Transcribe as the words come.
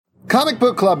Comic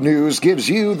Book Club News gives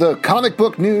you the comic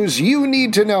book news you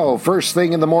need to know first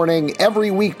thing in the morning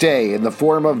every weekday in the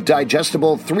form of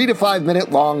digestible 3 to 5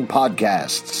 minute long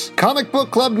podcasts. Comic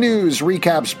Book Club News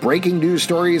recaps breaking news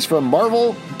stories from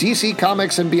Marvel, DC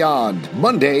Comics, and beyond,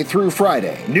 Monday through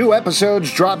Friday. New episodes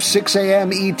drop 6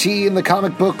 a.m. ET in the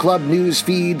Comic Book Club News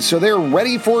feed, so they're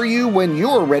ready for you when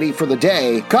you're ready for the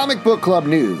day. Comic Book Club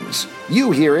News.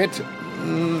 You hear it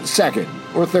second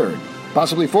or third,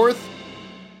 possibly fourth.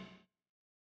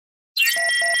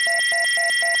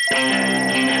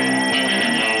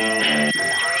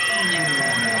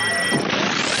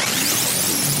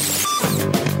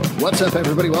 What's up,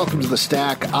 everybody? Welcome to The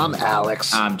Stack. I'm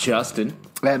Alex. I'm Justin.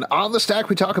 And on The Stack,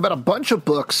 we talk about a bunch of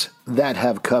books that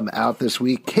have come out this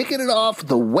week. Kicking it off,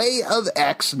 The Way of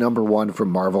X, #1 from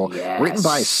Marvel. Yes. Written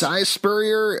by Cy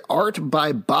Spurrier, art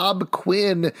by Bob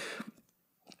Quinn.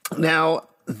 Now,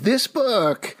 this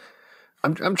book,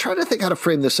 I'm trying to think how to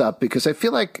frame this up because I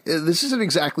feel like this isn't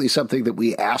exactly something that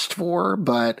we asked for,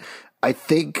 but I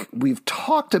think we've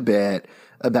talked a bit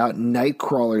about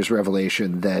Nightcrawler's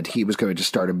revelation that he was going to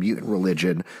start a mutant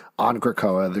religion on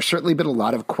Krakoa. There's certainly been a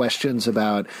lot of questions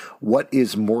about what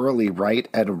is morally right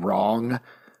and wrong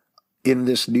in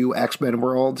this new X-Men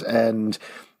world. And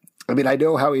I mean, I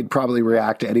know how he'd probably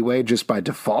react anyway, just by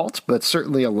default, but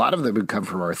certainly a lot of them would come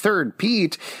from our third,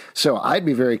 Pete. So I'd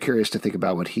be very curious to think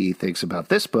about what he thinks about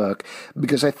this book,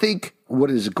 because I think what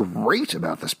is great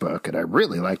about this book, and I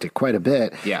really liked it quite a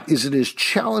bit, is it is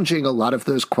challenging a lot of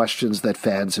those questions that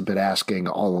fans have been asking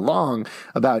all along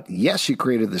about, yes, you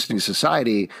created this new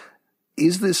society.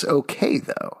 Is this okay,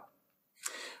 though?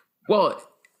 Well,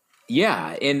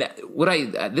 yeah, and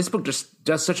this book just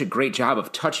does such a great job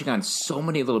of touching on so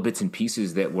many little bits and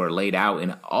pieces that were laid out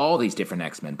in all these different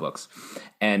X-Men books,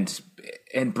 and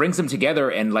brings them together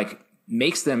and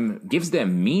gives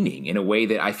them meaning in a way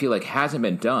that I feel like hasn't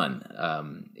been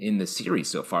done in the series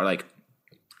so far. Like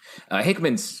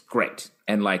Hickman's great,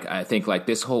 and I think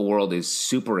this whole world is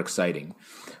super exciting,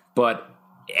 but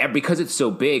because it's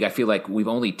so big, I feel like we've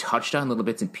only touched on little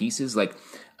bits and pieces.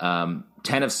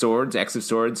 Ten of Swords, X of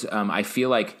Swords, I feel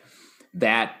like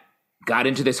that got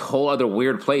into this whole other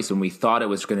weird place when we thought it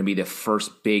was going to be the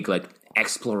first big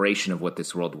exploration of what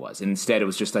this world was. And instead, it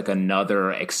was just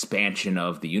another expansion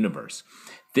of the universe.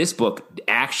 This book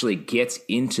actually gets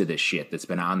into the shit that's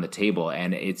been on the table,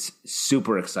 and it's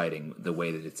super exciting the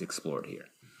way that it's explored here.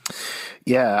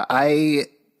 Yeah,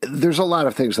 there's a lot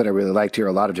of things that I really liked here,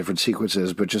 a lot of different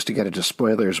sequences, but just to get into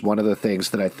spoilers, one of the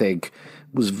things that I think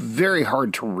was very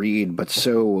hard to read, but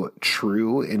so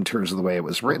true in terms of the way it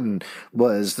was written,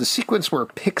 was the sequence where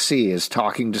Pixie is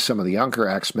talking to some of the younger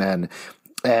X-Men,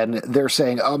 and they're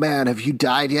saying, "Oh man, have you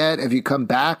died yet? Have you come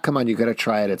back? Come on, you got to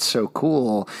try it. It's so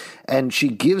cool." And she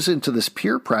gives into this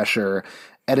peer pressure,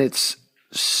 and it's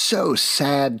so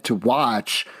sad to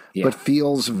watch, but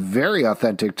feels very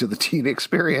authentic to the teen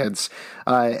experience.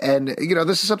 And,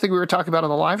 this is something we were talking about on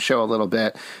the live show a little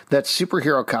bit, that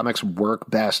superhero comics work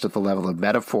best at the level of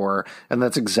metaphor, and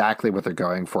that's exactly what they're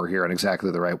going for here in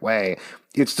exactly the right way.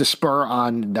 It's to spur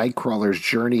on Nightcrawler's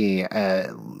journey,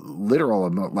 literal,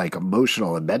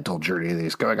 emotional and mental journey that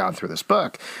he's going on through this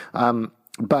book.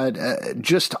 But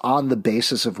just on the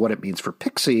basis of what it means for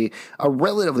Pixie, a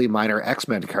relatively minor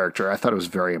X-Men character, I thought it was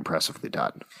very impressively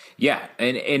done. Yeah,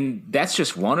 and that's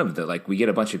just one of the, we get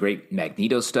a bunch of great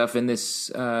Magneto stuff in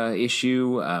this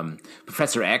issue.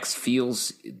 Professor X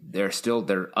feels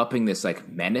they're upping this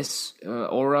menace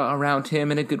aura around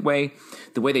him in a good way.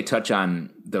 The way they touch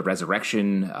on the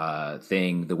resurrection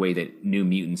thing, the way that new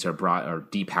mutants are brought, or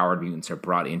depowered mutants are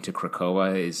brought into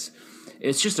Krakoa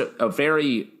it's just a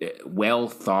very well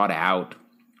thought out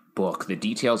book. The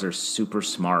details are super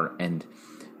smart, and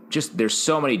just there's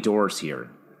so many doors here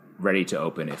ready to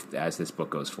open as this book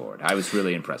goes forward. I was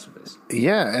really impressed with this.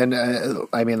 Yeah, and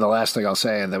the last thing I'll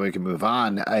say, and then we can move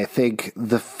on, I think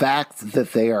the fact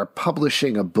that they are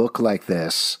publishing a book like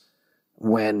this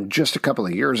when just a couple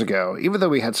of years ago, even though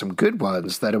we had some good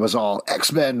ones, that it was all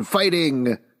X-Men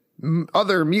fighting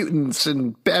other mutants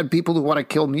and bad people who want to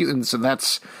kill mutants, and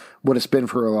that's what it's been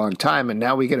for a long time. And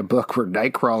now we get a book where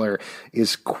Nightcrawler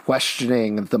is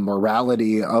questioning the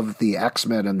morality of the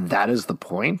X-Men, and that is the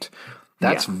point.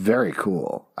 That's very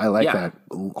cool. I like that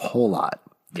a whole lot.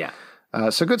 Yeah.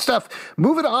 So good stuff.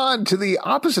 Moving on to the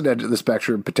opposite end of the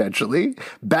spectrum, potentially.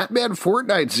 Batman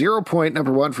Fortnite, 0 Point,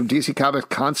 #1 from DC Comics,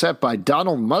 concept by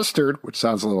Donald Mustard, which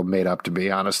sounds a little made up to me,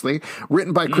 honestly.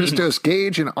 Written by Christos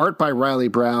Gage and art by Riley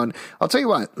Brown. I'll tell you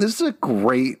what, this is a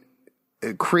great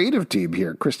creative team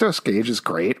here. Christos Gage is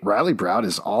great. Riley Brown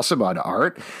is awesome on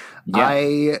art. Yeah.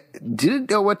 I didn't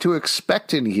know what to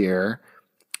expect in here,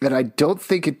 And I don't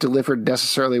think it delivered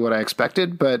necessarily what I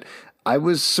expected, but I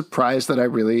was surprised that I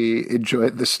really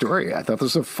enjoyed the story. I thought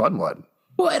this was a fun one.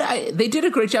 Well, and they did a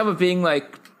great job of being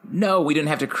like, no, we didn't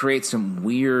have to create some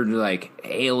weird, like,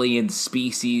 alien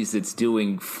species that's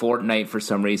doing Fortnite for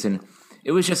some reason.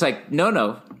 It was just like,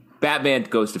 no, Batman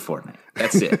goes to Fortnite.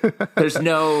 That's it. There's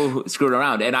no screwing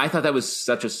around. And I thought that was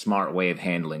such a smart way of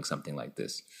handling something like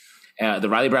this. The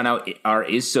Riley Brown art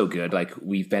is so good. Like,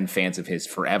 we've been fans of his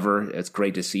forever. It's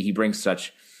great to see. He brings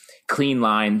such clean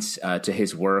lines to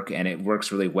his work, and it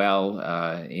works really well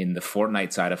in the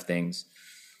Fortnite side of things.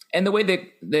 And the way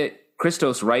that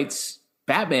Christos writes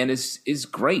Batman is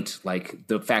great. Like,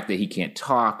 the fact that he can't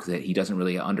talk, that he doesn't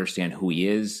really understand who he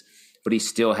is, but he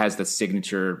still has the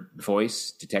signature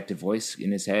voice, detective voice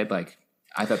in his head. Like,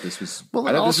 I thought this was well,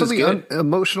 and also the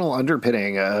emotional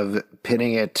underpinning of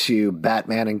pinning it to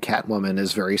Batman and Catwoman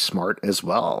is very smart as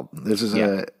well. This is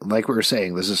like we were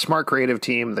saying, this is a smart creative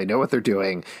team. They know what they're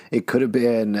doing. It could have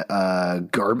been a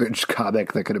garbage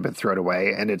comic that could have been thrown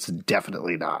away, and it's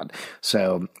definitely not.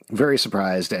 So very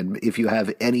surprised. And if you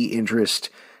have any interest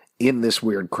in this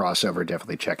weird crossover,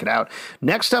 definitely check it out.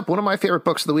 Next up, one of my favorite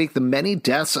books of the week, The Many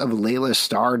Deaths of Layla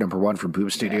Starr, #1 from Boom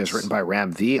Studios, written by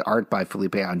Ram V, art by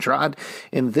Felipe Andrade.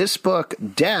 In this book,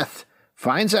 Death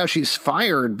finds out she's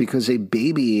fired because a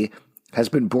baby has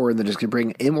been born that is going to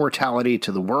bring immortality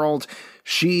to the world.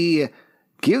 She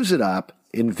gives it up,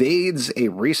 invades a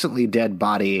recently dead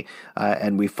body,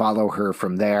 and we follow her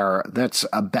from there. That's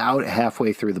about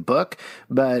halfway through the book,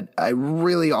 but I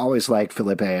really always liked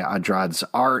Felipe Andrade's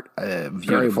art.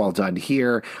 Very well done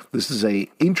here. This is a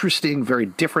interesting, very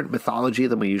different mythology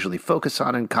than we usually focus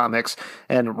on in comics,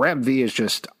 and Ram V is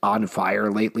just on fire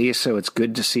lately, so it's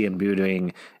good to see him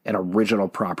doing an original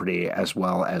property as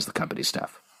well as the company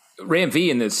stuff. Ram V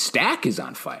in the stack is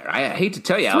on fire. I hate to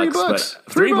tell you, Alex, but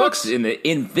three books in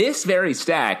this very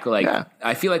stack. Like,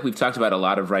 I feel like we've talked about a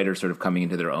lot of writers sort of coming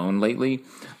into their own lately.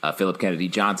 Philip Kennedy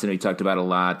Johnson, we talked about a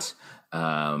lot,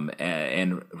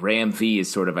 and Ram V is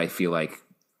sort of, I feel like,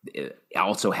 it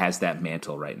also has that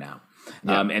mantle right now.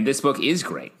 And this book is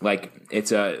great. Like,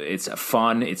 it's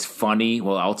fun, it's funny,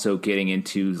 while also getting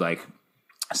into like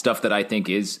stuff that I think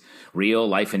is real,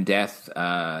 life and death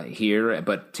here,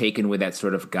 but taken with that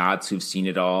sort of gods who've seen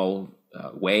it all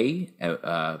way.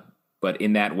 But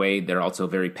in that way, they're also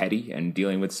very petty and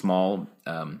dealing with small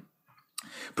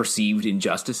perceived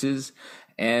injustices.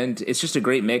 And it's just a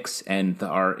great mix, and the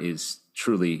art is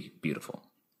truly beautiful.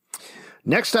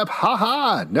 Next up,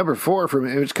 Ha-Ha, #4 from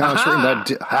Image Comics.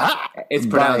 It's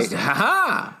pronounced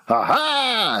Ha-Ha.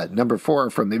 Ha-Ha,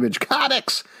 #4 from Image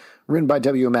Comics. Written by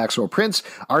W. Maxwell Prince,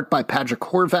 art by Patrick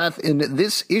Horvath. In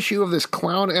this issue of this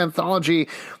clown anthology,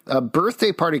 a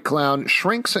birthday party clown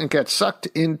shrinks and gets sucked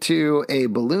into a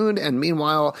balloon, and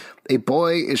meanwhile, a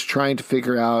boy is trying to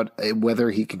figure out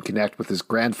whether he can connect with his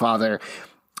grandfather.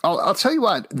 I'll tell you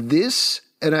what, this,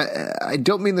 and I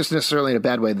don't mean this necessarily in a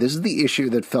bad way, this is the issue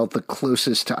that felt the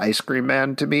closest to Ice Cream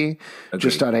Man to me,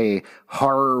 just on a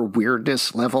horror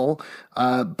weirdness level,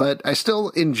 but I still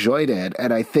enjoyed it,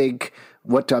 and I think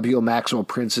what W. Maxwell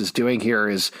Prince is doing here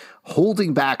is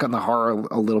holding back on the horror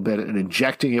a little bit and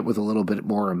injecting it with a little bit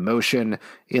more emotion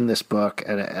in this book,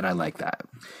 and I like that.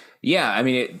 Yeah, I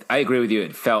mean, I agree with you.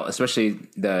 It felt, especially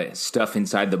the stuff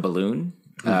inside the balloon,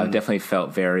 definitely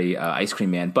felt very Ice Cream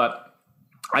Man. But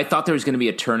I thought there was going to be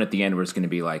a turn at the end where it's going to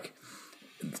be like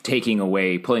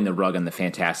pulling the rug on the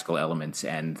fantastical elements,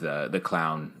 and the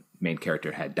clown main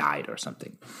character had died or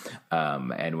something,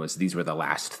 and these were the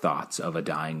last thoughts of a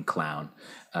dying clown.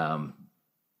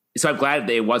 So I'm glad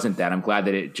that it wasn't that. I'm glad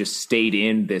that it just stayed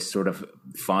in this sort of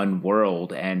fun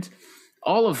world, and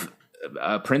all of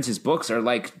Prince's books are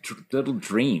like little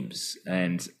dreams.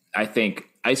 And I think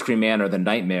Ice Cream Man are the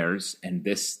nightmares, and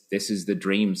this is the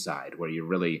dream side, where you're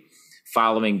really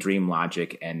following dream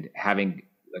logic and having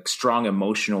like strong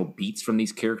emotional beats from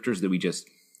these characters that we just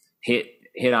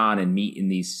hit on and meet in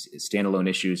these standalone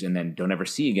issues and then don't ever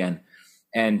see again.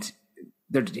 And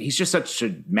he's just such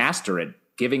a master at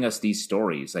giving us these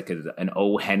stories, like an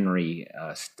O. Henry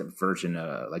version,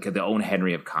 like the O.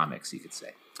 Henry of comics, you could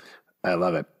say. I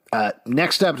love it.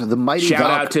 Next up, the Mighty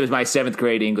Shout out to my 7th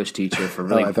grade English teacher for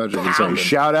really I thought you were going to say,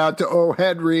 shout out to O.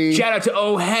 Henry. Shout out to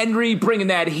O. Henry, bringing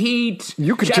that heat.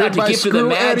 You can take my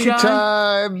screw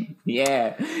anytime.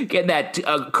 Yeah. Getting that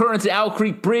Currents Owl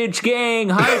Creek Bridge gang.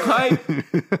 Hype.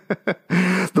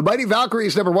 The Mighty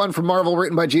Valkyries, #1 from Marvel,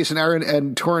 written by Jason Aaron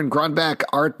and Torrin Grunback,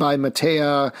 art by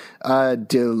Matea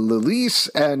de Lulis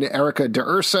and Erica de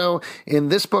Urso. In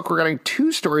this book, we're getting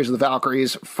 2 stories of the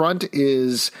Valkyries. Front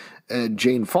is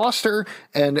Jane Foster,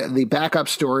 and the backup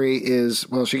story is,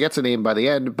 well, she gets a name by the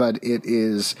end, but it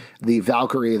is the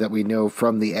Valkyrie that we know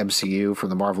from the MCU, from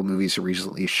the Marvel movies, who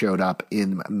recently showed up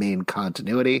in main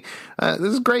continuity.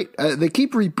 This is great. They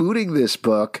keep rebooting this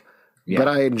book, but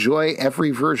I enjoy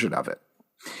every version of it.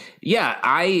 Yeah,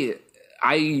 I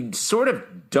sort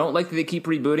of don't like that they keep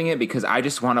rebooting it because I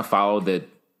just want to follow the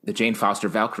Jane Foster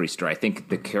Valkyrie story. I think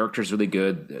the character's really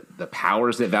good. The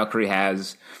powers that Valkyrie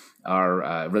has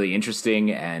are really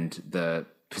interesting, and the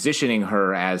positioning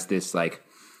her as this like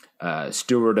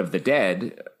steward of the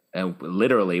dead,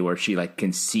 literally, where she like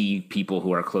can see people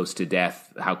who are close to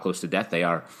death, how close to death they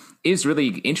are, is really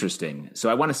interesting. So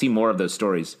I want to see more of those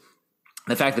stories.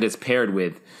 The fact that it's paired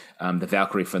with the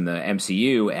Valkyrie from the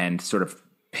MCU and sort of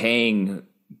paying,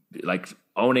 like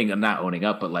not owning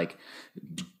up, but like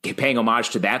paying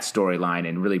homage to that storyline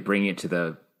and really bringing it to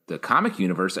the comic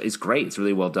universe is great. It's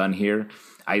really well done here.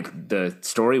 The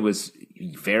story was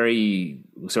very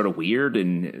sort of weird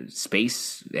in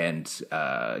space and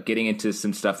getting into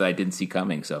some stuff that I didn't see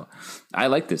coming. So I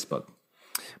like this book.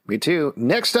 Me too.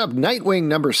 Next up, Nightwing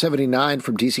number 79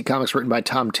 from DC Comics, written by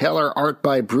Tom Taylor, art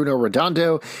by Bruno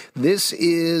Redondo. This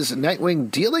is Nightwing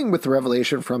dealing with the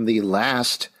revelation from the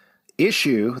last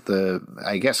issue, the,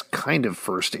 I guess, kind of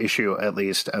first issue, at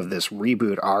least, of this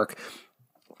reboot arc,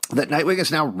 that Nightwing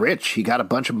is now rich. He got a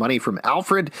bunch of money from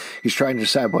Alfred. He's trying to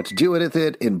decide what to do with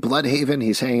it. In Bloodhaven,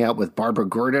 he's hanging out with Barbara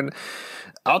Gordon.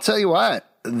 I'll tell you what,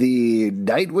 the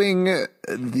Nightwing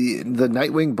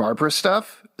Barbara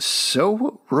stuff,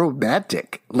 so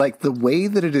romantic. Like the way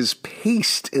that it is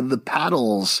paced in the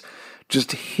panels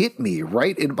just hit me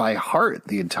right in my heart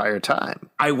the entire time.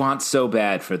 I want so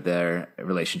bad for their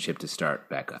relationship to start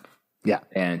back up. Yeah.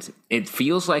 And it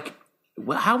feels like,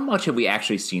 how much have we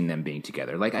actually seen them being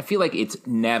together? Like, I feel like it's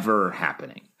never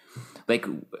happening. Like,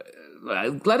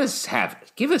 let us have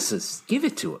it. Give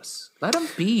it to us. Let them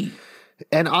be.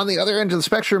 And on the other end of the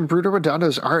spectrum, Bruno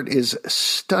Redondo's art is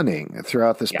stunning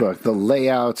throughout this book. The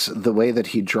layouts, the way that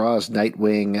he draws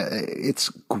Nightwing, it's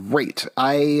great.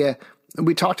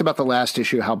 We talked about the last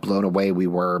issue, how blown away we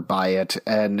were by it.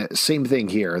 And same thing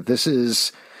here.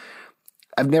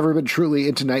 I've never been truly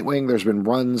into Nightwing. There's been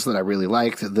runs that I really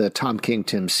liked. The Tom King,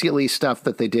 Tim Seeley stuff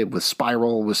that they did with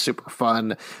Spiral was super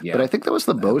fun. Yeah. But I think that was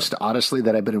the most, honestly,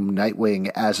 that I've been in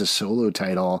Nightwing as a solo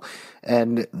title.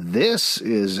 And this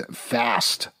is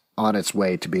fast on its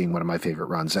way to being one of my favorite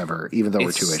runs ever, even though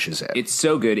we're 2 issues in. It's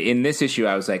so good. In this issue,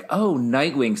 I was like, oh,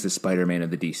 Nightwing's the Spider-Man of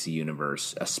the DC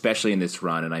universe, especially in this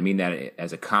run. And I mean that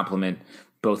as a compliment,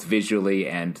 both visually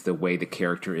and the way the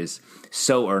character is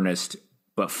so earnest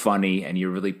but funny, and you're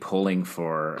really pulling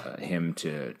for him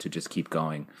to just keep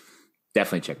going.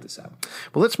 Definitely check this out.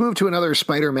 Well, let's move to another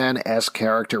Spider-Man-esque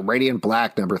character, Radiant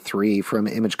Black, number 3 from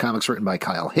Image Comics, written by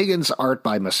Kyle Higgins, art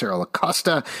by Marcelo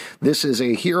Acosta. This is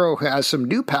a hero who has some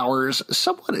new powers,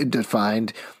 somewhat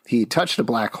undefined. He touched a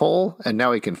black hole, and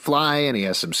now he can fly, and he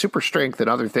has some super strength and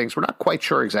other things. We're not quite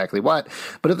sure exactly what,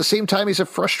 but at the same time, he's a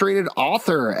frustrated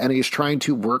author, and he's trying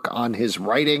to work on his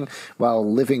writing while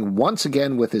living once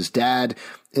again with his dad.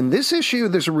 In this issue,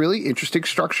 there's a really interesting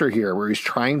structure here where he's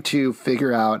trying to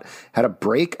figure out how to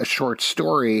break a short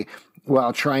story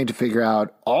while trying to figure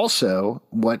out also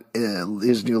what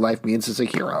his new life means as a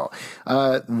hero.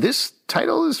 This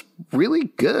title is really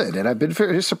good, and I've been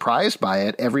very surprised by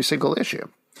it every single issue.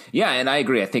 Yeah, and I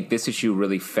agree. I think this issue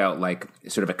really felt like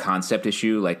sort of a concept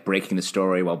issue, like breaking the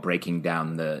story while breaking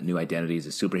down the new identity as a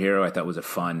superhero. I thought was a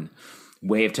fun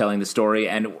way of telling the story.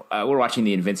 And we're watching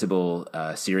the Invincible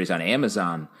series on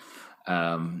Amazon,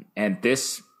 and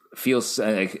this feels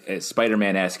like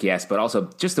Spider-Man-esque, yes, but also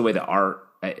just the way the art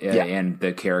and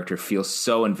the character feels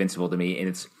so invincible to me. And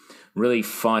it's really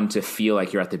fun to feel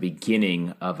like you're at the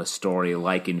beginning of a story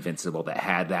like Invincible that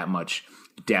had that much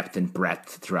depth and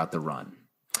breadth throughout the run.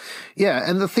 Yeah,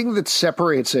 and the thing that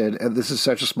separates it, and this is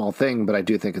such a small thing, but I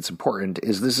do think it's important,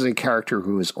 is this is a character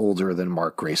who is older than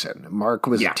Mark Grayson. Mark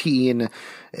was a teen.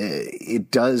 It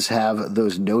does have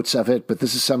those notes of it, but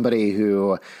this is somebody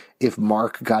who, if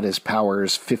Mark got his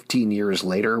powers 15 years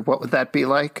later, what would that be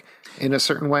like in a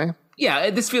certain way?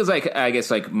 Yeah, this feels like, I guess,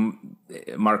 like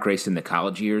Mark Grayson, the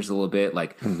college years a little bit.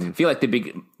 Like, I feel like the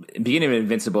beginning of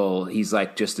Invincible, he's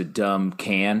like just a dumb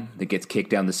can that gets kicked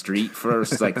down the street for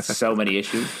like so many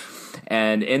issues.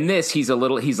 And in this, he's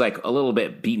like a little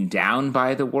bit beaten down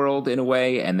by the world in a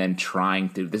way, and then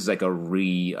this is like a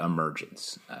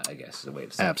re-emergence, I guess is the way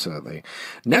to say it. Absolutely.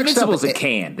 Invincible's a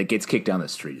can that gets kicked down the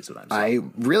street is what I'm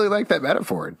saying. I really like that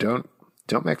metaphor.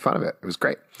 Don't make fun of it. It was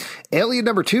great. Alien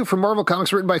number 2 from Marvel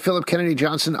Comics, written by Philip Kennedy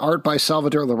Johnson, art by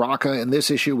Salvador Larroca. In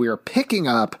this issue, we are picking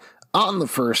up on the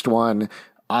first one.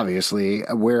 obviously,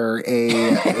 where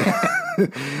a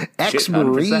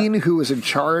ex-Marine who was in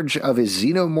charge of his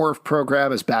xenomorph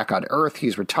program is back on Earth.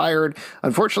 He's retired.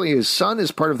 Unfortunately, his son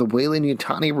is part of the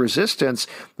Weyland-Yutani resistance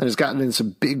and has gotten in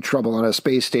some big trouble on a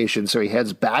space station, so he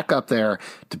heads back up there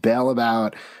to bail him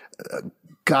out.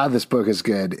 God, this book is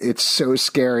good. It's so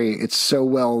scary. It's so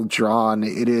well drawn.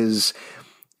 It is...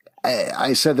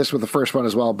 I said this with the first one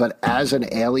as well, but as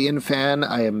an Alien fan,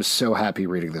 I am so happy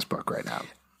reading this book right now.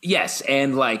 Yes,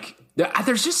 and like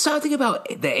there's just something about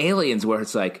the aliens where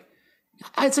it's like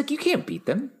you can't beat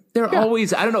them. They're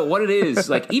always, I don't know what it is.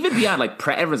 Like even beyond like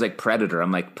everyone's like Predator.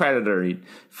 I'm like Predator,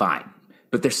 fine,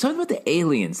 but there's something with the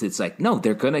aliens. It's like no,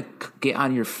 they're gonna get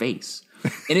on your face,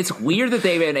 and it's weird that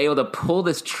they've been able to pull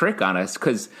this trick on us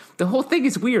because the whole thing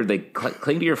is weird. They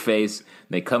cling to your face,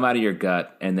 they come out of your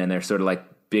gut, and then they're sort of like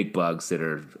big bugs that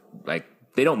are like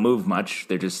they don't move much.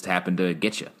 They just happen to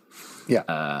get you.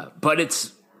 Yeah, but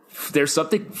there's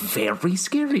something very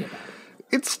scary about it.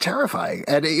 It's terrifying.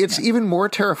 And it's even more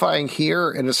terrifying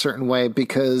here in a certain way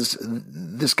because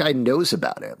this guy knows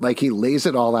about it. Like he lays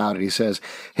it all out and he says,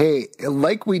 hey,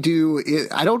 like we do,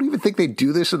 I don't even think they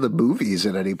do this in the movies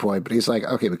at any point, but he's like,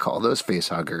 okay, we call those face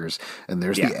huggers and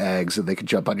there's the eggs and they can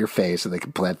jump on your face and they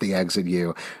can plant the eggs in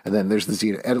you. And then there's the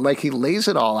xeno. And like he lays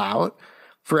it all out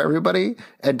for everybody.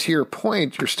 And to your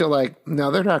point, you're still like, no,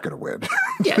 they're not going to win.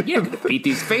 Yeah, you're not going to beat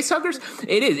these face huggers.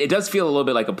 It does feel a little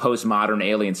bit like a postmodern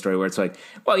Alien story where it's like,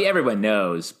 well, yeah, everyone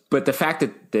knows. But the fact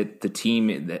that the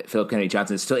team, that Philip Kennedy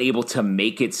Johnson is still able to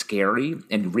make it scary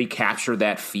and recapture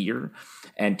that fear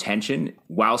and tension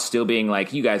while still being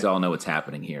like, you guys all know what's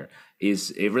happening here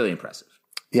is really impressive.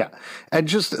 Yeah. And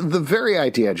just the very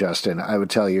idea, Justin, I would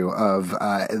tell you, of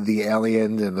the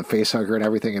alien and the facehugger and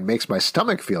everything, it makes my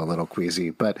stomach feel a little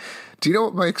queasy. But do you know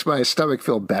what makes my stomach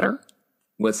feel better?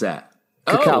 What's that?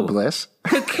 Cacao Bliss.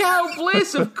 Cacao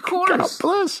Bliss, of course. Cacao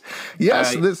Bliss.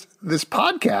 Yes, this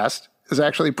podcast is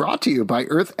actually brought to you by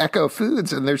Earth Echo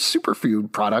Foods and their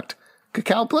superfood product,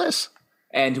 Cacao Bliss.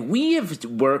 And we have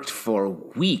worked for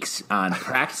weeks on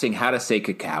practicing how to say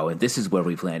cacao, and this is where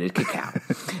we've landed, cacao.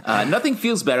 Nothing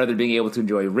feels better than being able to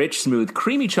enjoy rich, smooth,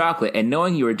 creamy chocolate and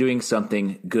knowing you are doing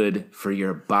something good for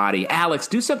your body. Alex,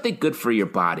 do something good for your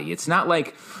body. It's not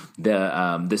like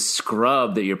the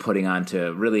scrub that you're putting on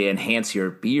to really enhance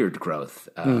your beard growth.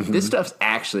 This stuff's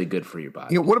actually good for your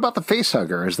body. You know, what about the face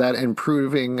hugger? Is that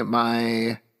improving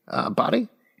my body?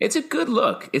 It's a good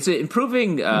look. It's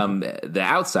improving the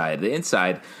outside. The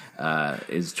inside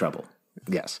is trouble.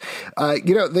 Yes.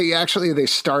 They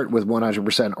start with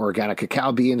 100% organic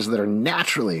cacao beans that are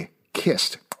naturally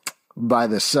kissed by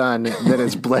the sun that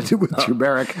is blended with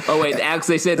turmeric. Oh, wait, Alex,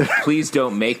 they said, please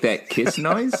don't make that kiss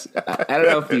noise. I don't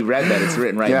know if you read that. It's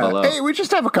written right below. Hey, we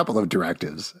just have a couple of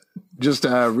directives. Just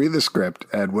read the script,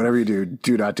 and whatever you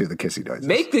do not do the kissy noises.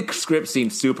 Make the script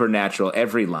seem supernatural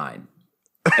every line.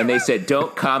 And they said,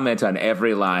 don't comment on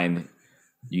every line,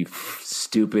 you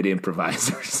stupid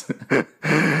improvisers.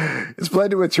 It's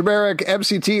blended with turmeric,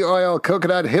 MCT oil,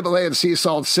 coconut, Himalayan sea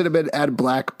salt, cinnamon, and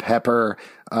black pepper.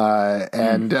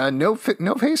 No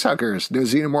face huggers, no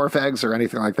xenomorph eggs or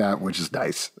anything like that, which is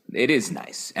nice. It is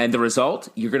nice. And the result,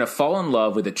 you're going to fall in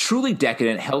love with a truly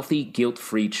decadent, healthy,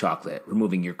 guilt-free chocolate,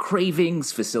 removing your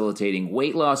cravings, facilitating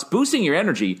weight loss, boosting your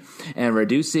energy, and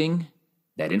reducing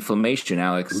that inflammation,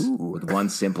 Alex, with one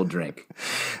simple drink.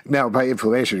 Now, by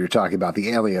inflammation, you're talking about the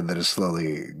alien that is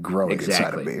slowly growing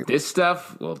inside of me. This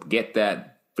stuff will get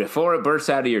that before it bursts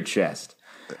out of your chest.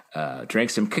 Drink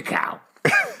some cacao.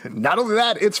 Not only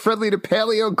that, it's friendly to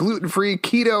paleo, gluten-free,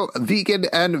 keto, vegan,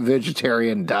 and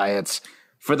vegetarian diets.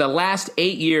 For the last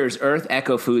 8 years, Earth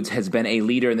Echo Foods has been a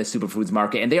leader in the superfoods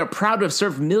market, and they are proud to have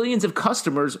served millions of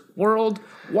customers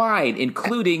worldwide,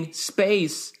 including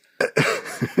space.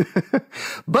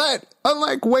 But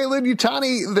unlike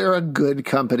Weyland-Yutani, they're a good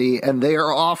company, and they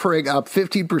are offering up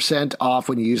 15% off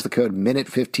when you use the code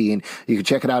MINUTE15. You can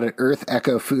check it out at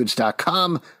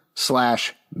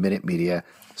earthechofoods.com/Minute Media.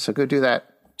 So go do that.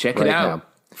 Check it out. Now.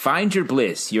 Find your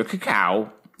bliss, your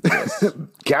cacao bliss.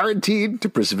 Guaranteed to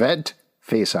prevent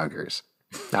face huggers.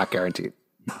 Not guaranteed.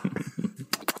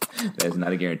 That is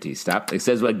not a guarantee. Stop. It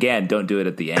says, again, don't do it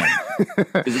at the end.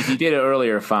 Because if you did it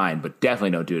earlier, fine, but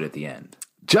definitely don't do it at the end.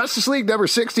 Justice League number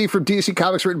 60 from DC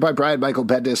Comics, written by Brian Michael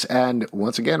Bendis, and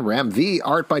once again, Ram V,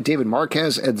 art by David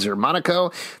Marquez and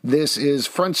Zermanico. This is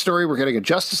front story. We're getting a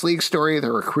Justice League story.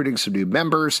 They're recruiting some new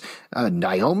members,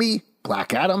 Naomi,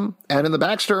 Black Adam, and in the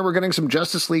backstory, we're getting some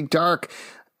Justice League Dark.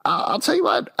 I'll tell you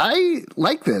what, I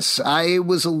like this. I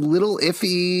was a little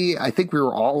iffy. I think we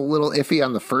were all a little iffy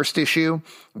on the first issue,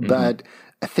 but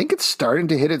I think it's starting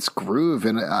to hit its groove,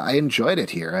 and I enjoyed it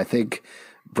here. I think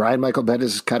Brian Michael Bendis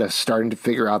is kind of starting to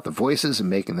figure out the voices and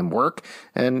making them work,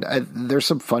 and there's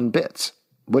some fun bits.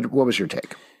 What was your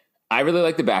take? I really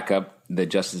like the backup, the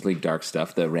Justice League Dark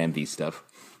stuff, the Ram V stuff.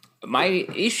 My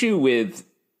issue with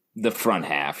the front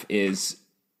half is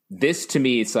this, to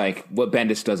me, it's like what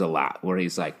Bendis does a lot, where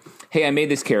he's like, hey, I made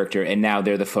this character, and now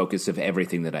they're the focus of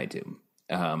everything that I do.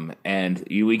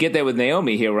 We get that with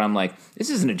Naomi here, where I'm like, this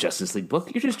isn't a Justice League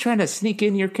book. You're just trying to sneak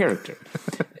in your character.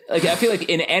 Like, I feel like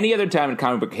in any other time in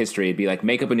comic book history, it'd be like,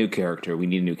 make up a new character. We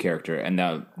need a new character. And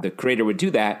the creator would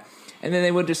do that. And then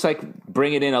they would just like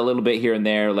bring it in a little bit here and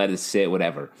there, let it sit,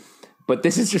 whatever. But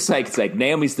this is just like, it's like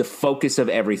Naomi's the focus of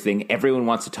everything. Everyone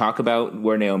wants to talk about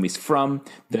where Naomi's from.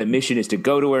 The mission is to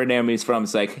go to where Naomi's from.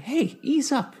 It's like, hey,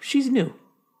 ease up. She's new.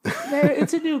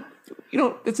 It's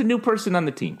a new person on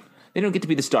the team. They don't get to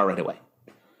be the star right away.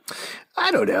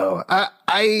 I don't know.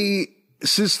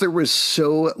 Since there was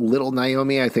so little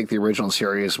Naomi, I think the original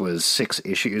series was 6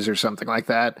 issues or something like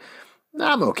that.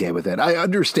 I'm okay with it. I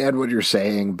understand what you're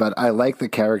saying, but I like the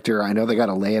character. I know they got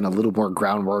to lay in a little more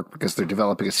groundwork because they're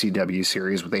developing a CW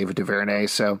series with Ava DuVernay,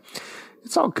 so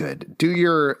it's all good. Do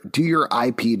your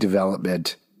IP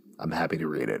development. I'm happy to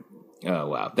read it. Oh,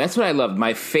 wow. That's what I love.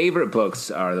 My favorite books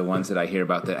are the ones that I hear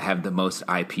about that have the most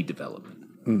IP development.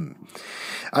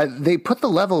 They put the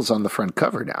levels on the front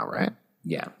cover now, right?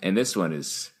 Yeah, and this one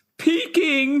is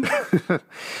peaking.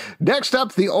 Next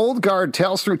up, The Old Guard,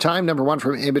 Tales Through Time, #1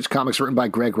 from Image Comics, written by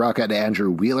Greg Rucka and Andrew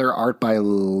Wheeler, art by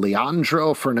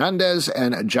Leandro Fernandez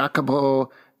and Jacopo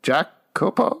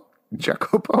Cabanyi.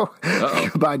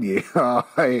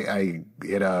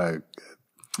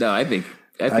 No, I think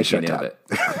you nailed it.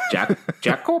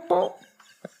 Jacopo,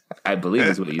 I believe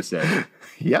is what you said.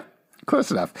 Yep.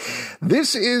 Close enough.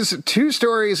 This is 2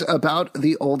 stories about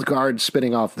the Old Guard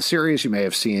spinning off the series. You may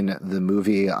have seen the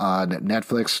movie on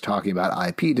Netflix talking about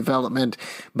IP development,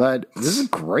 but this is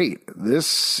great.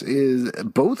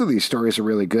 Both of these stories are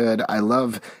really good. I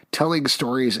love telling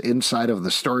stories inside of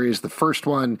the stories. The first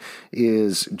one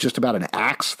is just about an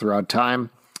axe throughout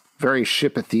time. Very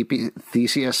Ship of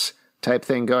Theseus type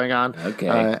thing going on. Okay.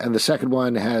 And the second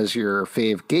one has your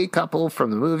fave gay couple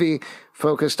from the movie,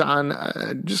 focused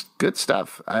on just good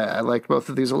stuff. I liked both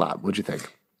of these a lot. What'd you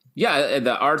think? Yeah,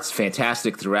 the art's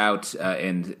fantastic throughout,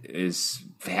 and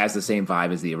has the same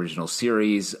vibe as the original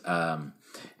series.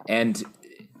 And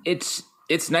it's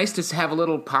nice to have a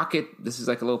little pocket. This is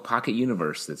like a little pocket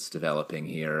universe that's developing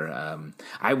here.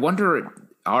 I wonder,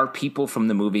 are people from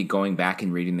the movie going back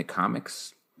and reading the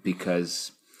comics?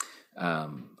 Because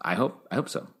I hope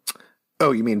so.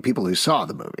 Oh, you mean people who saw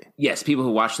the movie? Yes, people who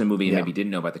watched the movie and maybe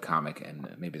didn't know about the comic,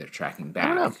 and maybe they're tracking back.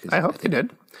 I don't know. I hope they did.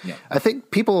 Yeah. I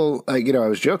think people, I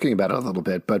was joking about it a little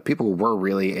bit, but people were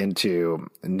really into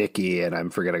Nikki, and I'm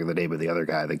forgetting the name of the other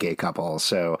guy, the gay couple.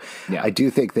 So I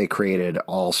do think they created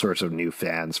all sorts of new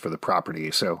fans for the property.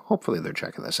 So hopefully they're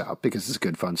checking this out because it's a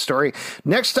good, fun story.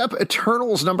 Next up,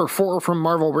 Eternals #4 from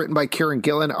Marvel, written by Kieran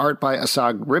Gillen, art by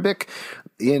Asad Ribic.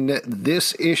 In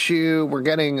this issue, we're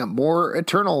getting more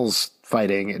Eternals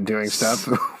fighting and doing stuff.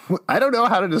 I don't know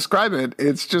how to describe it.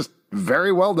 It's just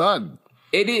very well done.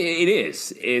 It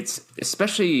is. It's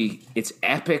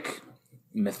epic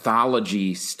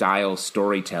mythology style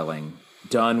storytelling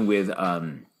done with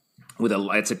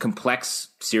it's a complex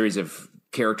series of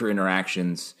character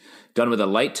interactions done with a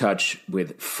light touch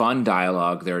with fun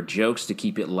dialogue. There are jokes to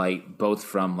keep it light, both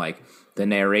from like the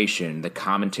narration, the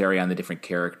commentary on the different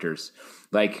characters.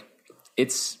 Like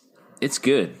it's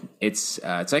good. It's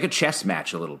like a chess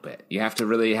match a little bit. You have to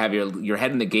really have your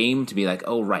head in the game to be like,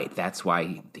 oh, right, that's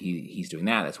why he's doing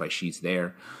that. That's why she's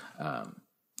there.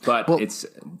 But it's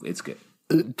good.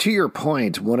 To your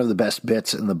point, one of the best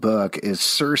bits in the book is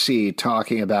Cersei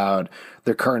talking about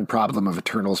the current problem of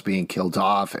Eternals being killed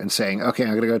off and saying, okay, I'm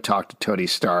going to go talk to Tony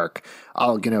Stark.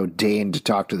 I'll, deign to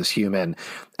talk to this human,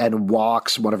 and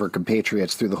walks one of her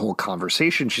compatriots through the whole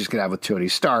conversation she's going to have with Tony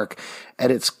Stark. And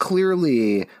it's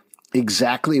clearly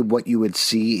exactly what you would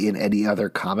see in any other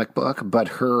comic book, but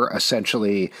her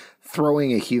essentially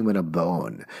throwing a human a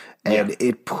bone. And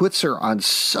it puts her on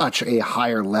such a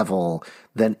higher level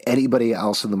than anybody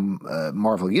else in the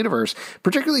Marvel universe,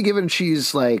 particularly given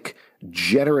she's like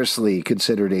generously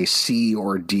considered a C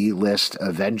or D list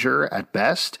Avenger at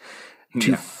best.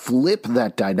 To flip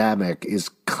that dynamic is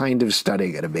kind of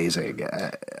stunning and amazing.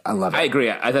 I love it. I agree.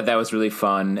 I thought that was really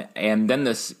fun. And then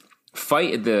this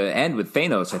fight at the end with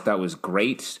Thanos I thought was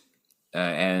great,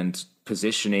 and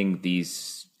positioning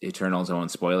these Eternals, I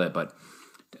won't spoil it, but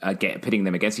pitting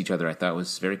them against each other I thought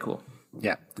was very cool.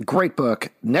 Yeah, great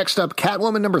book. Next up,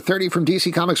 Catwoman number 30 from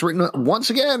DC Comics, written once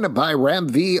again by Ram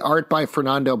V, art by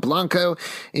Fernando Blanco.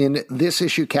 In this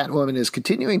issue, Catwoman is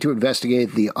continuing to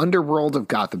investigate the underworld of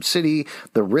Gotham City.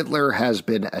 The Riddler has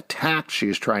been attacked.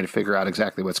 She's trying to figure out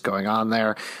exactly what's going on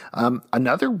there.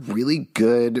 Another really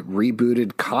good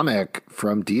rebooted comic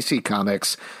from DC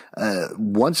Comics.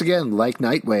 Once again, like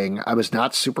Nightwing, I was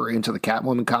not super into the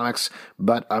Catwoman comics,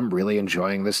 but I'm really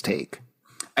enjoying this take.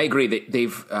 I agree that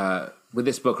they've with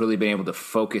this book really been able to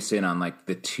focus in on like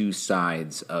the two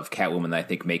sides of Catwoman that I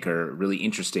think make her really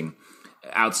interesting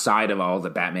outside of all the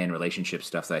Batman relationship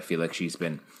stuff that I feel like she's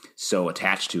been so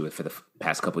attached to for the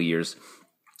past couple of years.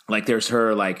 Like there's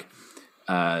her like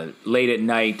late at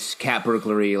night cat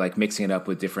burglary, like mixing it up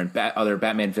with different other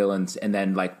Batman villains, and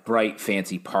then like bright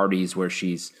fancy parties where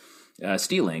she's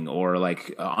stealing or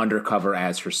like undercover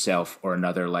as herself or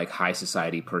another like high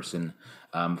society person.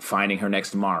 Finding her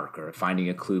next mark or finding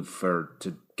a clue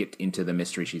to get into the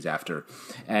mystery she's after.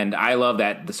 And I love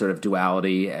that, the sort of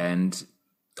duality, and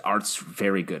art's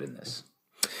very good in this.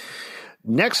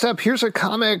 Next up, here's a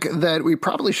comic that we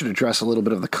probably should address a little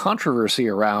bit of the controversy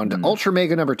around. Ultra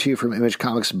Mega number 2 from Image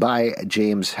Comics by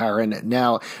James Harren.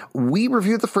 Now, we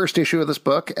reviewed the first issue of this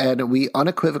book, and we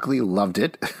unequivocally loved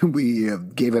it. We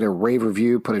gave it a rave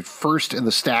review, put it first in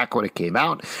the stack when it came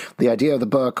out. The idea of the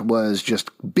book was just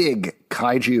big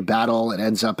kaiju battle. It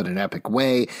ends up in an epic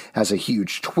way, has a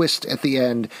huge twist at the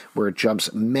end where it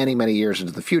jumps many, many years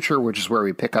into the future, which is where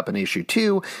we pick up in issue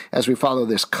 2 as we follow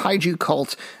this kaiju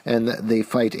cult, and they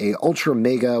fight a Ultra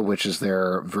Mega, which is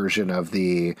their version of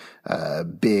the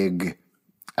big,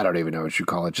 I don't even know what you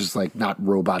call it, just like not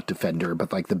robot defender,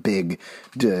 but like the big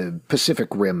Pacific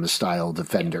Rim style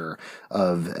defender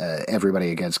of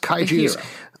everybody against kaijus.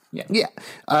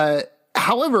 Yeah.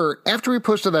 However, after we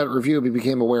posted that review, we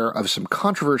became aware of some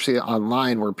controversy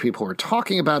online where people were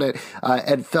talking about it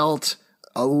and felt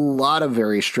a lot of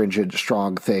very stringent,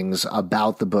 strong things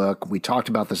about the book. We talked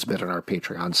about this a bit on our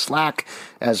Patreon Slack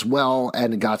as well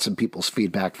and got some people's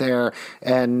feedback there.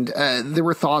 And there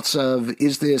were thoughts of,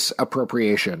 is this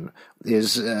appropriation?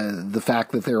 Is the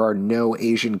fact that there are no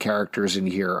Asian characters in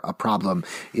here a problem?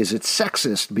 Is it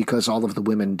sexist because all of the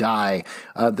women die?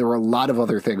 There were a lot of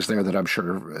other things there that I'm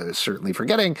sure certainly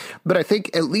forgetting. But I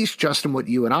think at least, Justin, what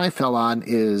you and I fell on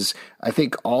is I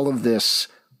think all of this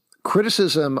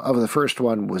criticism of the first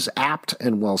one was apt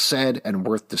and well said and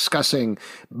worth discussing,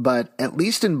 but at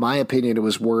least in my opinion, it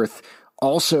was worth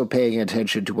also paying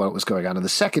attention to what was going on in the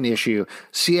second issue,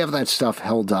 see if that stuff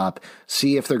held up,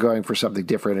 see if they're going for something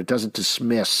different. It doesn't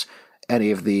dismiss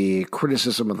any of the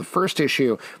criticism of the first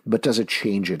issue, but does it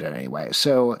change it in any way?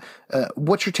 So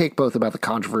what's your take both about the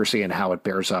controversy and how it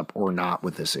bears up or not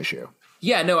with this issue?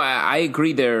 Yeah, no, I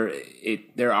agree.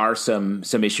 There are some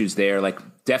issues there. Like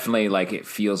definitely, like it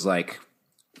feels like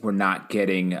we're not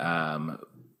getting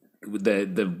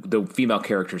the female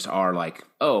characters are like,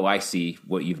 oh, I see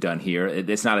what you've done here.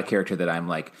 It's not a character that I'm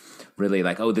like really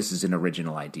like, oh, this is an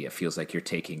original idea. It feels like you're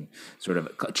taking sort of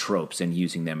tropes and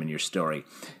using them in your story.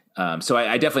 So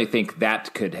I definitely think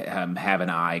that could have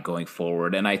an eye going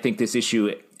forward. And I think this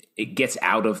issue, it gets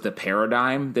out of the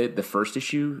paradigm that the first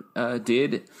issue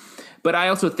did. But I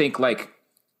also think like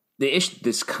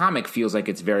this comic feels like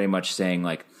it's very much saying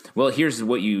like, well, here's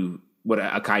what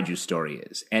a kaiju story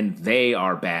is, and they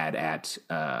are bad at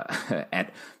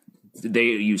they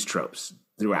use tropes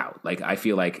throughout. Like I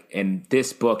feel like, and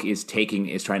this book is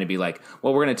trying to be like,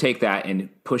 well, we're going to take that and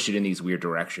push it in these weird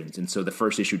directions. And so the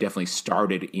first issue definitely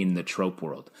started in the trope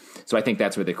world. So I think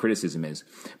that's where the criticism is.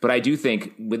 But I do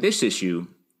think with this issue,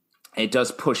 it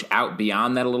does push out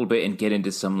beyond that a little bit and get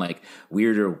into some like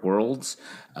weirder worlds.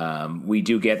 We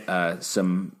do get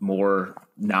some more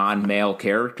non-male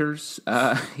characters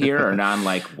here, or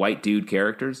non-like white dude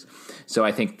characters. So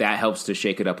I think that helps to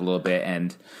shake it up a little bit.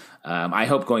 And I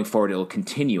hope going forward it will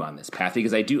continue on this path,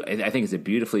 because I think it's a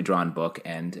beautifully drawn book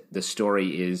and the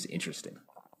story is interesting.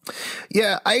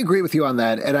 Yeah, I agree with you on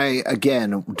that. And I,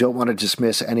 again, don't want to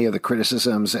dismiss any of the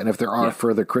criticisms. And if there are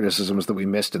further criticisms that we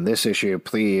missed in this issue,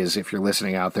 please, if you're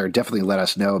listening out there, definitely let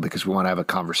us know, because we want to have a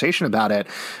conversation about it.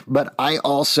 But I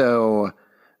also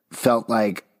felt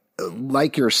like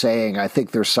you're saying, I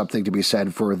think there's something to be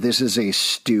said for this is a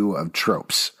stew of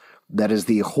tropes. That is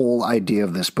the whole idea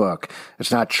of this book.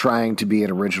 It's not trying to be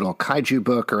an original kaiju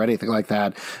book or anything like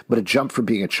that, but it jumped from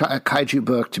being a kaiju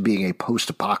book to being a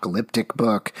post-apocalyptic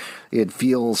book. It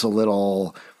feels a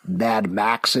little Mad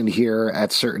Max in here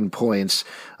at certain points.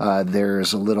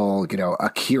 There's a little,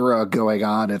 Akira going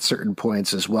on at certain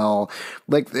points as well.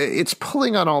 Like, it's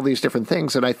pulling on all these different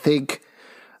things, and I think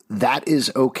that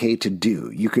is okay to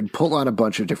do. You could pull on a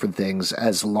bunch of different things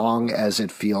as long as it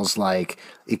feels like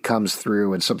it comes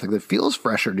through and something that feels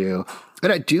fresh or new.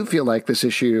 And I do feel like this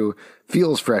issue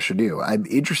feels fresh and new. I'm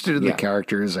interested in the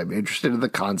characters. I'm interested in the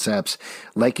concepts.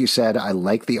 Like you said, I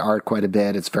like the art quite a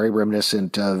bit. It's very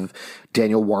reminiscent of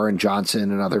Daniel Warren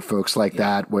Johnson and other folks like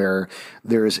that, where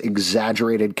there's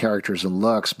exaggerated characters and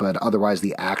looks, but otherwise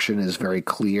the action is very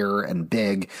clear and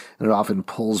big, and it often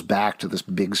pulls back to this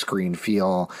big screen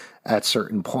feel at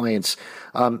certain points.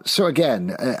 So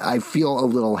again, I feel a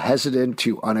little hesitant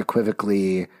to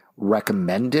unequivocally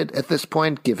recommend it at this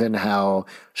point, given how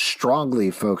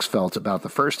strongly folks felt about the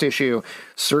first issue.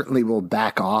 Certainly will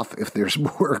back off if there's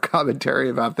more commentary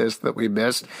about this that we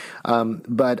missed.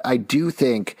 But I do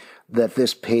think that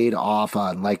this paid off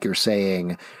on, like you're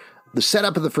saying, the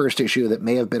setup of the first issue that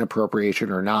may have been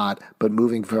appropriation or not, but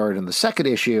moving forward in the second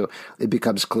issue, it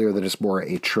becomes clear that it's more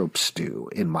a trope stew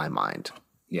in my mind.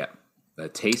 Yeah. A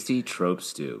tasty trope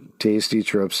stew. Tasty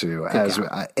trope stew. As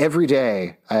every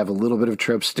day, I have a little bit of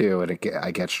trope stew, and I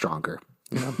get stronger.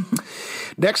 Yeah.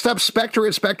 Next up, Spectre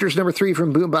and Spectres #3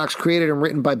 from Boombox, created and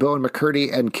written by Bowen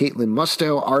McCurdy and Caitlin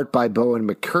Musto, art by Bowen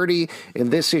McCurdy.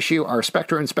 In this issue, our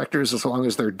Spectre and Spectres, as well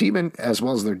as their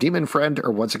demon friend,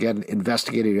 are once again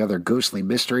investigating another ghostly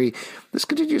mystery. This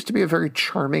continues to be a very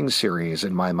charming series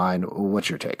in my mind. What's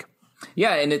your take?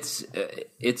 Yeah, and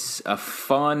it's a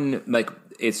fun, like,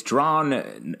 it's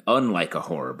drawn unlike a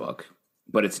horror book,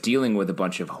 but it's dealing with a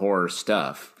bunch of horror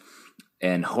stuff,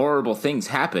 and horrible things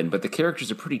happen, but the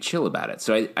characters are pretty chill about it.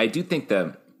 So I do think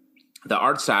the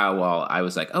art style, while I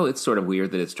was like, oh, it's sort of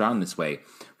weird that it's drawn this way,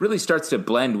 really starts to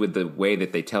blend with the way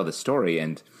that they tell the story,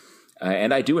 and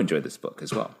I do enjoy this book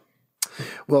as well.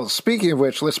 Well, speaking of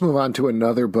which, let's move on to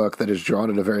another book that is drawn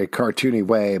in a very cartoony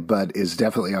way, but is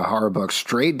definitely a horror book.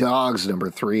 Stray Dogs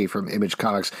 #3 from Image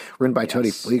Comics, written by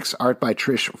Tony Fleecs, art by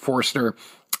Trish Forster.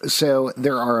 So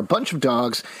there are a bunch of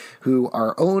dogs who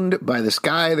are owned by this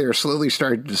guy. They're slowly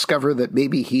starting to discover that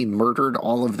maybe he murdered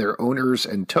all of their owners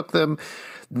and took them.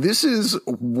 This is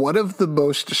one of the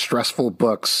most stressful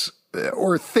books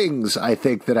or things I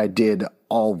think that I did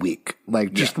all week.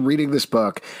 Like just reading this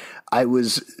book, I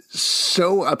was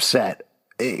so upset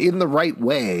in the right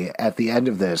way at the end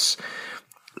of this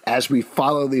as we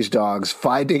follow these dogs,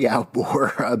 finding out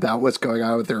more about what's going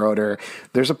on with their owner.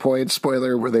 There's a point,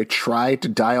 spoiler, where they try to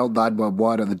dial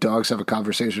 911 and the dogs have a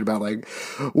conversation about like,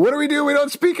 what do? We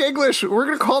don't speak English. We're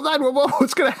going to call 911.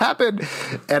 What's going to happen?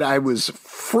 And I was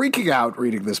freaking out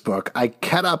reading this book. I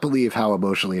cannot believe how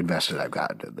emotionally invested I've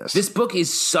gotten in this. This book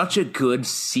is such a good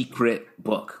secret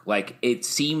book. Like, it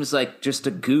seems like just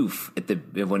a goof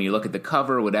when you look at the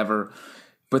cover or whatever,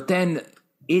 but then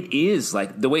it is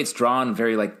like the way it's drawn,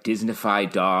 very like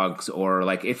Disney-fied dogs, or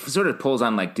like it sort of pulls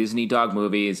on like Disney dog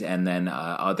movies and then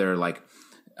other like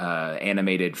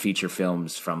animated feature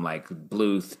films from like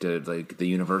Bluth to like the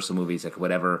Universal movies, like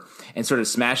whatever, and sort of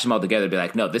smash them all together. Be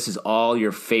like, no, this is all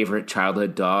your favorite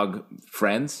childhood dog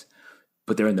friends,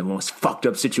 but they're in the most fucked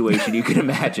up situation you can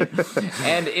imagine.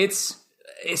 And it's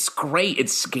great.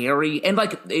 It's scary. And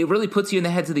like, it really puts you in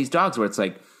the heads of these dogs where it's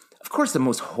like, of course, the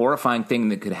most horrifying thing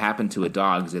that could happen to a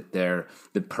dog is that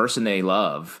the person they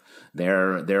love,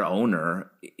 their owner,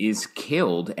 is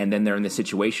killed, and then they're in the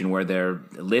situation where they're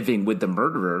living with the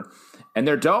murderer, and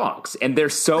they're dogs, and they're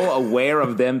so aware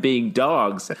of them being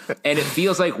dogs, and it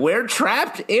feels like we're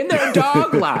trapped in their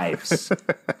dog lives.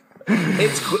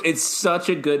 It's such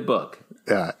a good book.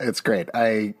 Yeah, it's great.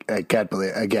 I can't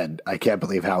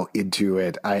believe how into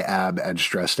it I am and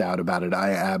stressed out about it I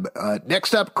am.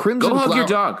 Next up, Crimson Flower. Go hug your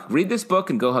dog. Read this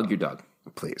book and go hug your dog.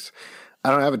 Please.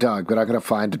 I don't have a dog, but I'm going to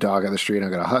find a dog on the street.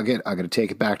 I'm going to hug it. I'm going to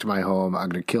take it back to my home. I'm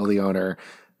going to kill the owner.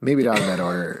 Maybe not in that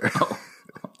order.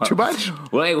 Too much?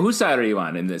 Well, hey, whose side are you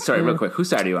on in this? Sorry, real quick. Whose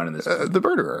side are you on in this? The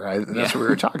murderer. That's what we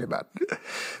were talking about.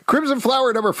 Crimson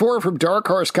Flower #4 from Dark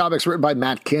Horse Comics, written by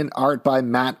Matt Kindt, art by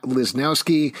Matt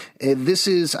Lisnowski. This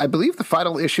is, I believe, the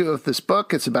final issue of this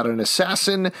book. It's about an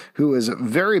assassin who is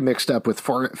very mixed up with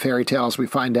fairy tales. We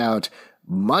find out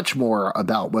much more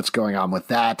about what's going on with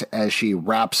that as she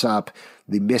wraps up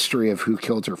the mystery of who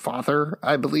killed her father,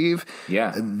 I believe.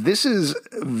 Yeah. This is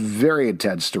very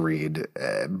intense to read,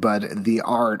 but the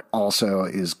art also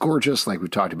is gorgeous, like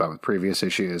we've talked about with previous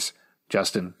issues.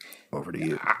 Justin, over to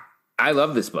you. I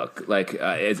love this book. Like,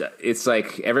 it's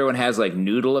like everyone has like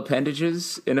noodle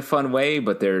appendages in a fun way,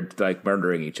 but they're like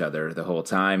murdering each other the whole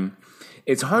time.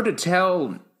 It's hard to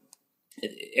tell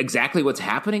exactly what's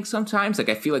happening sometimes. Like,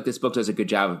 I feel like this book does a good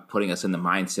job of putting us in the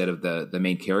mindset of the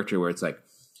main character, where it's like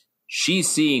she's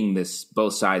seeing this,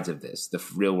 both sides of this, the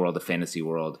real world, the fantasy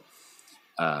world,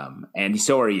 and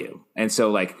so are you. And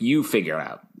so like you figure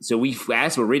out. So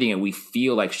as we're reading it, we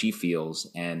feel like she feels,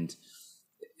 and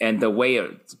the way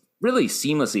it really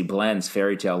seamlessly blends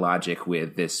fairy tale logic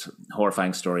with this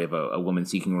horrifying story of a woman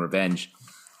seeking revenge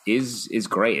is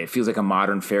great. It feels like a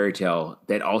modern fairy tale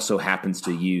that also happens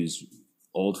to use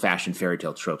old-fashioned fairy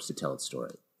tale tropes to tell its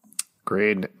story.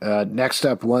 Great. Next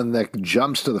up, one that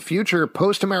jumps to the future,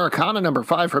 Post Americana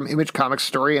 #5 from Image Comics,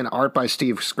 story and art by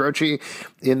Steve Scroce.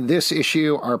 In this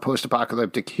issue, our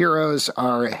post-apocalyptic heroes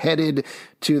are headed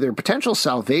to their potential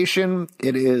salvation.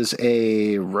 It is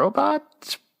a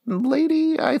robot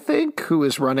lady, I think, who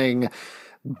is running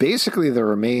basically the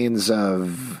remains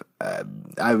of,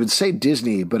 I would say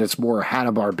Disney, but it's more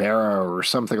Hanna-Barbera or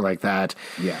something like that.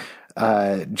 Yeah.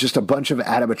 Just a bunch of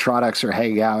animatronics are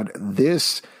hanging out.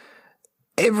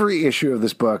 Every issue of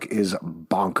this book is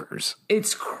bonkers.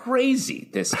 It's crazy,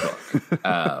 this book.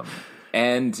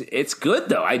 And it's good,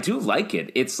 though. I do like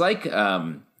it. It's like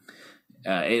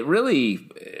it really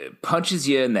punches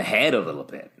you in the head a little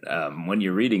bit when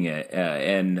you're reading it.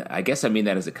 And I guess I mean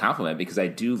that as a compliment because I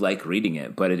do like reading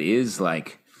it. But it is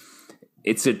like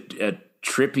it's a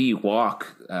trippy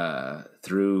walk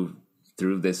through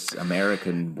this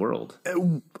American world.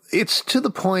 It's to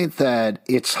the point that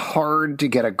it's hard to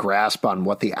get a grasp on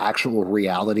what the actual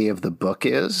reality of the book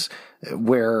is,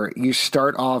 where you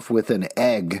start off with an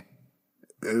egg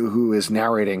who is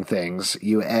narrating things.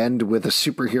 You end with a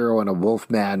superhero and a wolf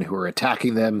man who are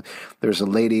attacking them. There's a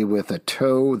lady with a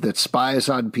toe that spies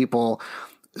on people.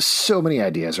 So many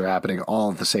ideas are happening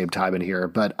all at the same time in here,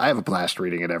 but I have a blast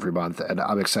reading it every month, and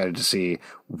I'm excited to see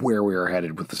where we are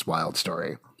headed with this wild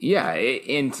story. Yeah,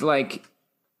 and like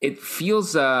it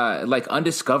feels like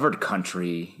undiscovered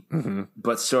country,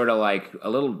 but sort of like a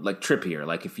little like trippier.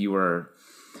 Like if you were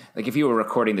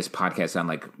recording this podcast on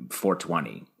like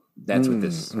 420, that's what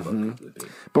this book would be.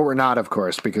 But we're not, of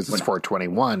course, because it's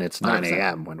 4:21. It's 9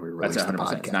 a.m. when we release the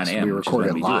podcast. It's 9 a.m. We record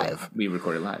it live. We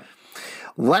record it live.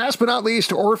 Last but not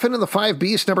least, Orphan and the Five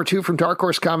Beasts, #2 from Dark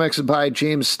Horse Comics by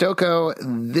James Stokoe.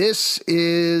 This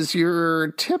is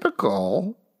your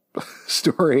typical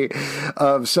story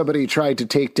of somebody trying to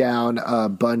take down a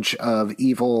bunch of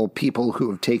evil people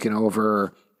who have taken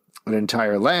over an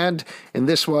entire land. In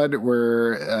this one,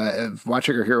 we're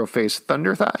watching our hero face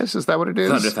Thunder Thighs. Is that what it is?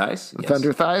 Thunder Thighs. Yes.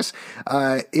 Thunder Thighs.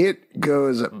 It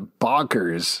goes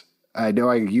bonkers. I know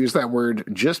I used that word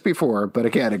just before, but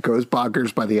again, it goes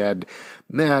bonkers by the end.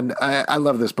 Man, I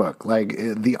love this book. Like,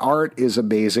 the art is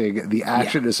amazing. The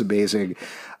action is amazing.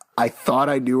 I thought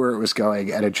I knew where it was going,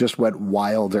 and it just went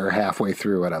wilder halfway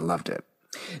through, and I loved it.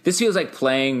 This feels like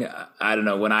playing, I don't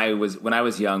know, when I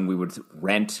was young, we would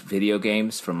rent video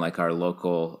games from like our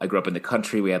local, I grew up in the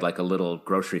country, we had like a little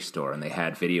grocery store, and they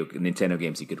had Nintendo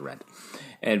games you could rent.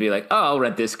 And be like, oh, I'll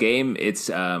rent this game. It's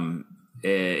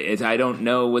I don't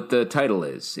know what the title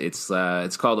is. It's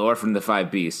called Orphan and the Five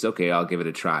Beasts. Okay, I'll give it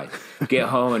a try. Get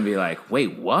home and be like,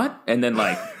 wait, what? And then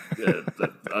like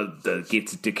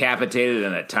gets decapitated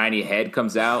and a tiny head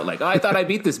comes out. Like, oh, I thought I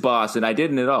beat this boss and I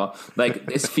didn't at all. Like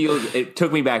it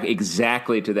took me back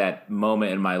exactly to that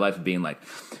moment in my life of being like,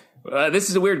 this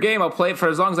is a weird game. I'll play it for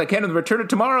as long as I can and return it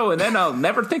tomorrow, and then I'll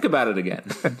never think about it again.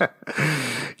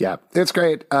 Yeah, it's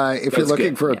great. If you're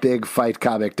looking for a big fight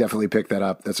comic, definitely pick that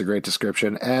up. That's a great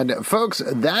description. And folks,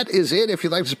 that is it. If you'd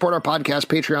like to support our podcast,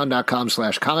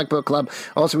 patreon.com/Comic Book Club.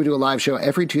 Also, we do a live show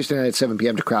every Tuesday night at 7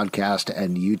 p.m. to Crowdcast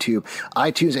and YouTube,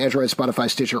 iTunes, Android, Spotify,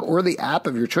 Stitcher, or the app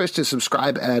of your choice to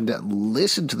subscribe and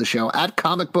listen to the show at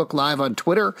Comic Book Live on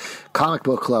Twitter,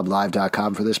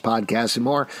 comicbookclublive.com for this podcast and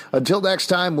more. Until next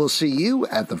time, we'll see you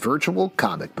at the virtual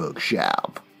comic book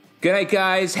shop. Good night,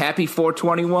 guys. Happy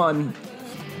 421.